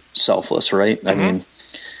be selfless, right? Mm-hmm.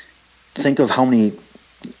 Think of how many,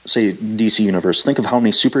 say, DC Universe, think of how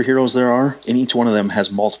many superheroes there are, and each one of them has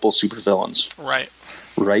multiple supervillains.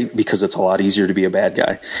 Right? Because it's a lot easier to be a bad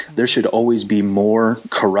guy. There should always be more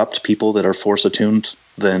corrupt people that are Force attuned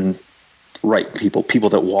than right people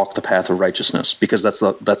that walk the path of righteousness, because that's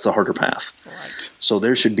the harder path. Right. So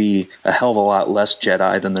there should be a hell of a lot less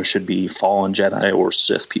Jedi than there should be fallen Jedi or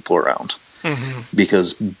Sith people around. Mm-hmm.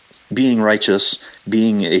 Because being righteous,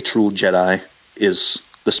 being a true Jedi is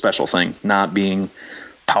the special thing, not being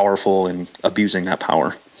powerful and abusing that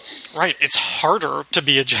power. Right, it's harder to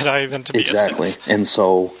be a Jedi than to be a Sith. Exactly, and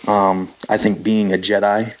so I think being a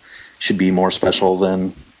Jedi should be more special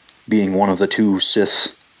than being one of the 2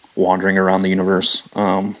 Sith wandering around the universe.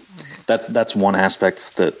 That's one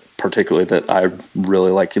aspect that particularly that I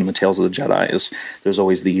really like in the Tales of the Jedi is there's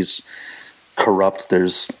always these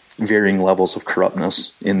there's varying levels of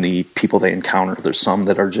corruptness in the people they encounter. There's some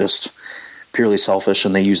that are just purely selfish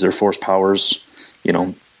and they use their Force powers,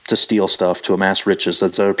 to steal stuff, to amass riches.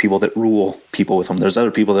 There's other people that rule people with them. There's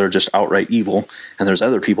other people that are just outright evil, and there's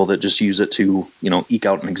other people that just use it to, eke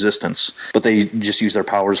out an existence. But they just use their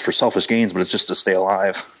powers for selfish gains, but it's just to stay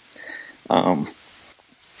alive. Where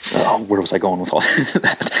was I going with all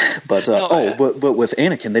that? But but with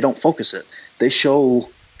Anakin, they don't focus it. They show,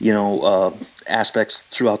 aspects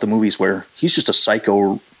throughout the movies where he's just a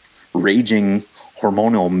psycho, raging,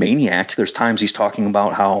 hormonal maniac. There's times he's talking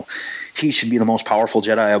about how he should be the most powerful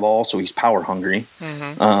Jedi of all, so he's power hungry.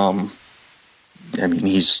 Mm-hmm.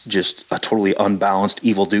 He's just a totally unbalanced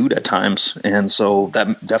evil dude at times, and so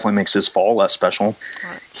that definitely makes his fall less special.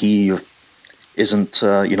 Right. He isn't,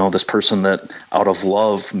 this person that out of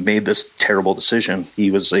love made this terrible decision.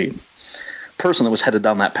 He was a person that was headed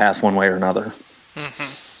down that path one way or another.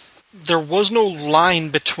 Mm-hmm. there was no line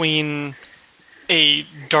between a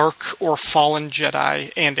dark or fallen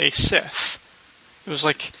Jedi and a Sith. It was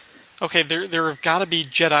like, okay, there have got to be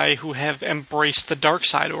Jedi who have embraced the dark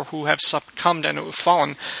side or who have succumbed and have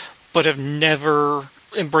fallen, but have never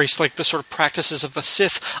embraced like the sort of practices of the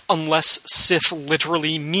Sith, unless Sith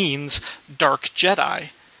literally means dark Jedi.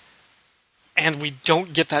 And we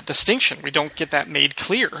don't get that distinction. We don't get that made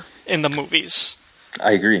clear in the movies.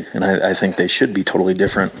 I agree, and I think they should be totally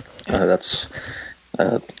different.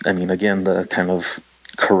 Again, the kind of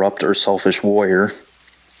corrupt or selfish warrior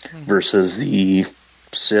versus the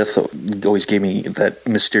Sith always gave me that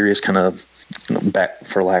mysterious kind of, back,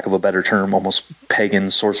 for lack of a better term, almost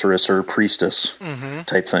pagan sorceress or priestess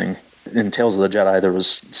type thing. In Tales of the Jedi, there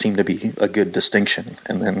seemed to be a good distinction,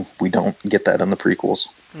 and then we don't get that in the prequels.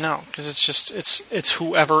 No, because it's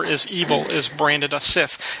whoever is evil is branded a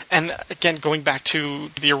Sith. And again, going back to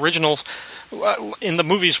the original, in the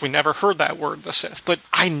movies we never heard that word, the Sith. But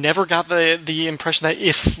I never got the impression that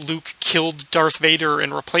if Luke killed Darth Vader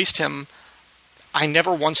and replaced him, I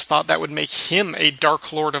never once thought that would make him a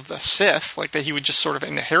Dark Lord of the Sith, like that he would just sort of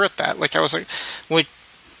inherit that. Like I was like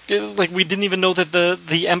we didn't even know that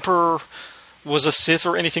the Emperor was a Sith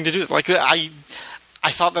or anything to do with it. Like I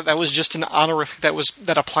thought that was just an honorific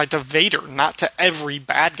that applied to Vader, not to every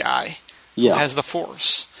bad guy who has the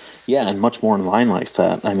Force. Yeah, and much more in line like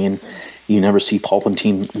that. I mean, you never see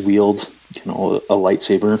Palpatine wield, a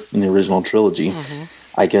lightsaber in the original trilogy. Mm-hmm.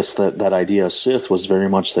 I guess that idea of Sith was very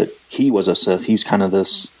much that he was a Sith. He's kind of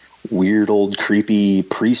this weird old creepy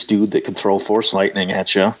priest dude that could throw Force lightning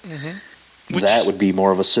at you. Mm-hmm. That would be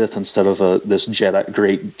more of a Sith instead of this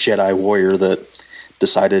great Jedi warrior that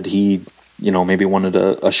decided he, maybe wanted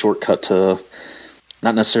a shortcut to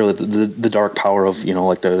not necessarily the dark power of,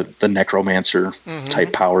 like the necromancer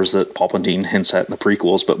type powers that Palpatine hints at in the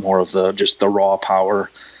prequels, but more of the raw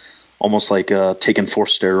power, almost like taking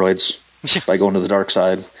Force steroids by going to the dark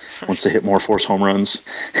side. Wants to hit more Force home runs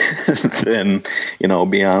than,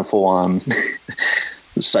 be on full on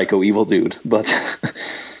psycho evil dude. But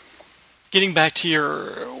getting back to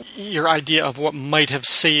your idea of what might have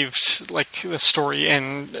saved the story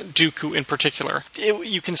and Dooku in particular,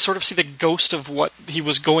 you can sort of see the ghost of what he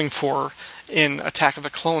was going for in Attack of the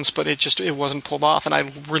Clones, but it wasn't pulled off. And I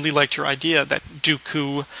really liked your idea that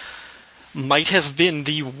Dooku might have been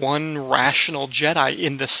the one rational Jedi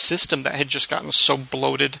in this system that had just gotten so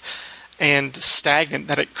bloated and stagnant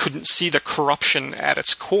that it couldn't see the corruption at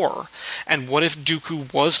its core. And what if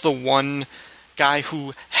Dooku was the one guy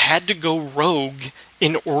who had to go rogue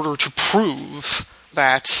in order to prove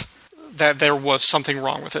that there was something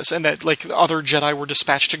wrong with this, and that other Jedi were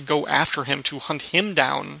dispatched to go after him, to hunt him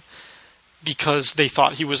down because they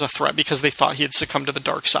thought he was a threat, because they thought he had succumbed to the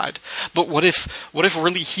dark side. But what if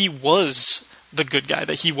really he was the good guy,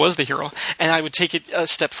 that he was the hero? And I would take it a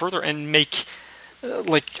step further and make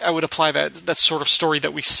I would apply that sort of story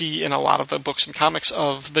that we see in a lot of the books and comics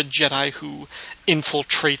of the Jedi who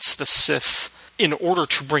infiltrates the Sith in order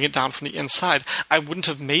to bring it down from the inside. I wouldn't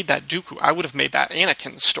have made that Dooku. I would have made that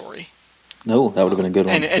Anakin's story. No, that would have been a good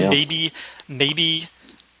one. And maybe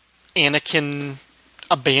Anakin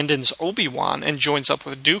abandons Obi-Wan and joins up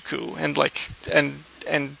with Dooku,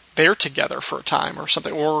 and they're together for a time or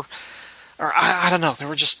something. Or I don't know. There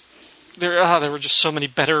were just so many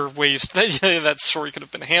better ways that story could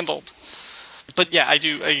have been handled. But yeah,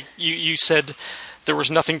 you said there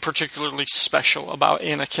was nothing particularly special about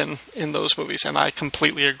Anakin in those movies, and I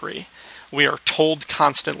completely agree. We are told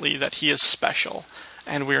constantly that he is special,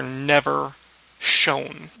 and we're never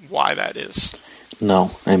shown why that is.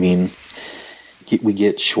 No, I mean, we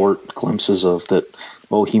get short glimpses of that,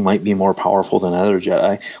 he might be more powerful than other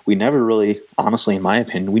Jedi. We never really, honestly, in my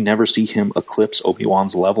opinion, we never see him eclipse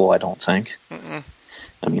Obi-Wan's level, I don't think. Mm-mm.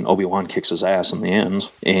 I mean, Obi-Wan kicks his ass in the end,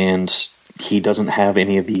 and he doesn't have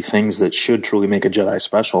any of the things that should truly make a Jedi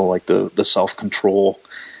special, like the self-control,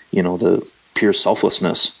 the pure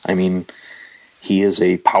selflessness. I mean, he is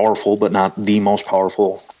a powerful, but not the most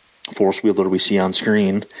powerful Force wielder we see on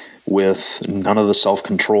screen, with none of the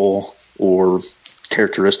self-control or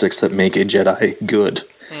characteristics that make a Jedi good.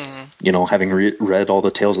 Mm-hmm. Having read all the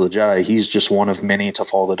Tales of the Jedi, he's just one of many to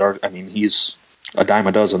follow the dark. I mean, he's a dime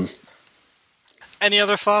a dozen. Any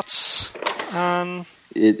other thoughts on...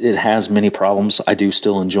 It has many problems. I do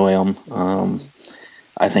still enjoy them.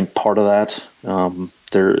 I think part of that,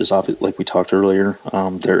 there is, like we talked earlier,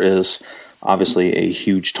 there is obviously a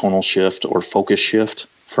huge tonal shift or focus shift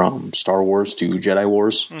from Star Wars to Jedi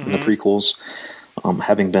Wars in the prequels.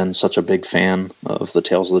 Having been such a big fan of the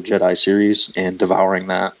Tales of the Jedi series and devouring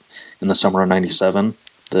that in the summer of '97,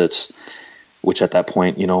 which at that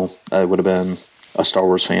point, I would have been a Star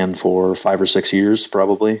Wars fan for 5 or 6 years,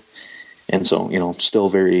 probably. And so, still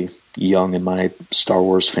very young in my Star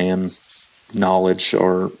Wars fan knowledge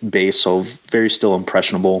or base, so very still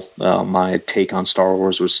impressionable. My take on Star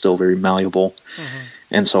Wars was still very malleable. Mm-hmm.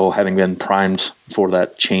 And so having been primed for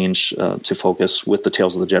that change to focus with the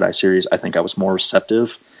Tales of the Jedi series, I think I was more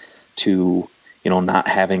receptive to, not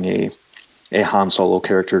having a Han Solo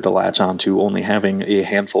character to latch on to, only having a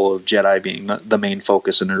handful of Jedi being the main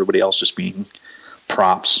focus and everybody else just being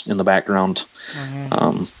props in the background.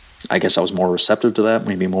 Mm-hmm. I guess I was more receptive to that,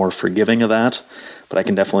 maybe more forgiving of that, but I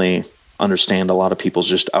can definitely understand a lot of people's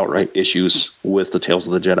just outright issues with the Tales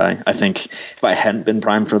of the Jedi. I think if I hadn't been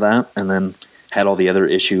primed for that and then had all the other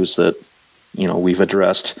issues that, we've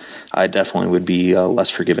addressed, I definitely would be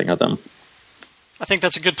less forgiving of them. I think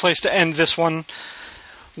that's a good place to end this one.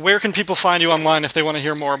 Where can people find you online if they want to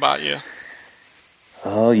hear more about you?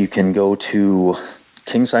 You can go to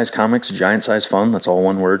King Size Comics Giant Size Fun. That's all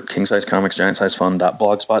one word. King Size Comics Giant Size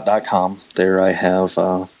Fun.blogspot.com. There I have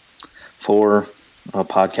 4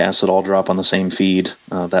 podcasts that all drop on the same feed.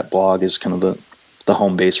 That blog is kind of the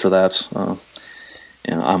home base for that.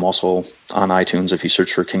 I'm also on iTunes. If you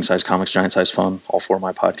search for King Size Comics Giant Size Fun, all 4 of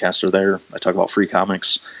my podcasts are there. I talk about free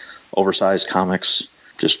comics, oversized comics,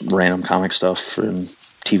 just random comic stuff and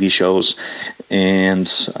TV shows, and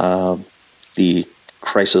the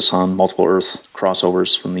Crisis on Multiple Earth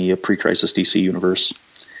crossovers from the pre-Crisis DC universe.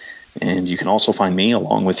 And you can also find me,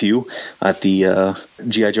 along with you, at the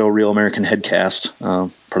G.I. Joe Real American Headcast,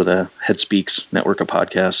 part of the Head Speaks network of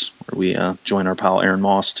podcasts, where we join our pal Aaron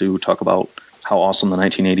Moss to talk about how awesome the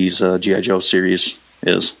 1980s G.I. Joe series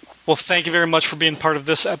is. Well, thank you very much for being part of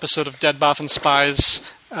this episode of Dead Boffin Spies.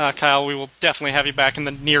 Kyle, we will definitely have you back in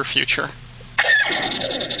the near future.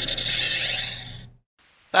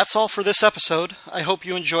 That's all for this episode. I hope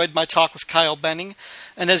you enjoyed my talk with Kyle Benning.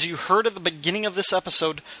 And as you heard at the beginning of this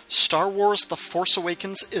episode, Star Wars The Force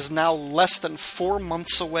Awakens is now less than 4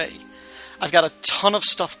 months away. I've got a ton of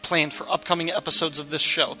stuff planned for upcoming episodes of this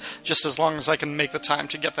show, just as long as I can make the time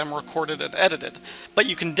to get them recorded and edited. But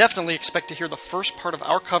you can definitely expect to hear the first part of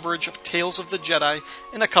our coverage of Tales of the Jedi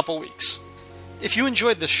in a couple weeks. If you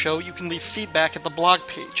enjoyed this show, you can leave feedback at the blog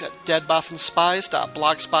page at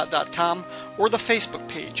deadboffinspies.blogspot.com or the Facebook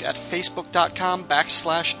page at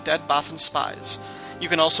facebook.com/deadboffinspies. You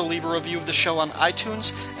can also leave a review of the show on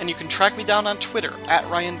iTunes, and you can track me down on Twitter at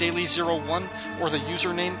RyanDaily01 or the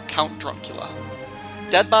username Count Druncula.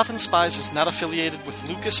 Dead Boffin Spies is not affiliated with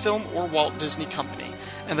Lucasfilm or Walt Disney Company,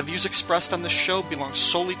 and the views expressed on this show belong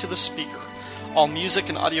solely to the speaker. All music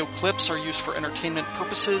and audio clips are used for entertainment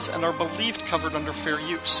purposes and are believed covered under fair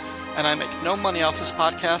use, and I make no money off this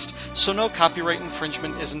podcast, so no copyright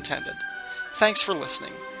infringement is intended. Thanks for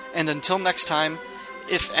listening, and until next time,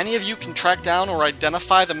 if any of you can track down or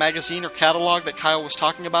identify the magazine or catalog that Kyle was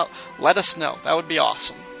talking about, let us know. That would be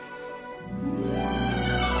awesome.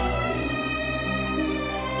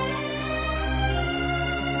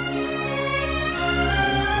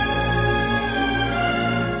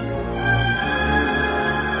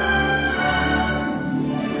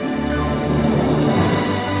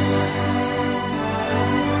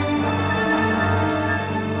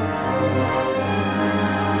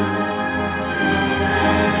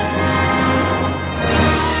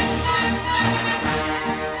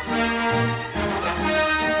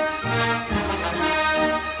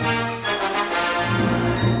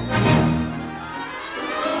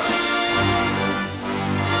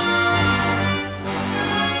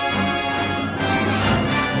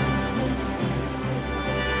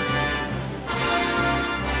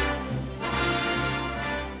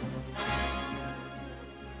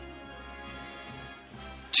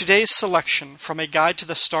 Today's selection from A Guide to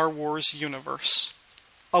the Star Wars Universe.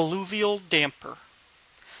 Alluvial Damper.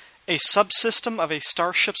 A subsystem of a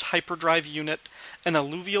starship's hyperdrive unit, an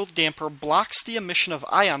alluvial damper blocks the emission of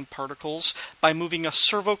ion particles by moving a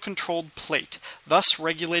servo-controlled plate, thus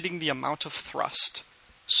regulating the amount of thrust.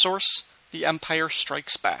 Source: The Empire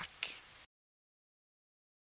Strikes Back.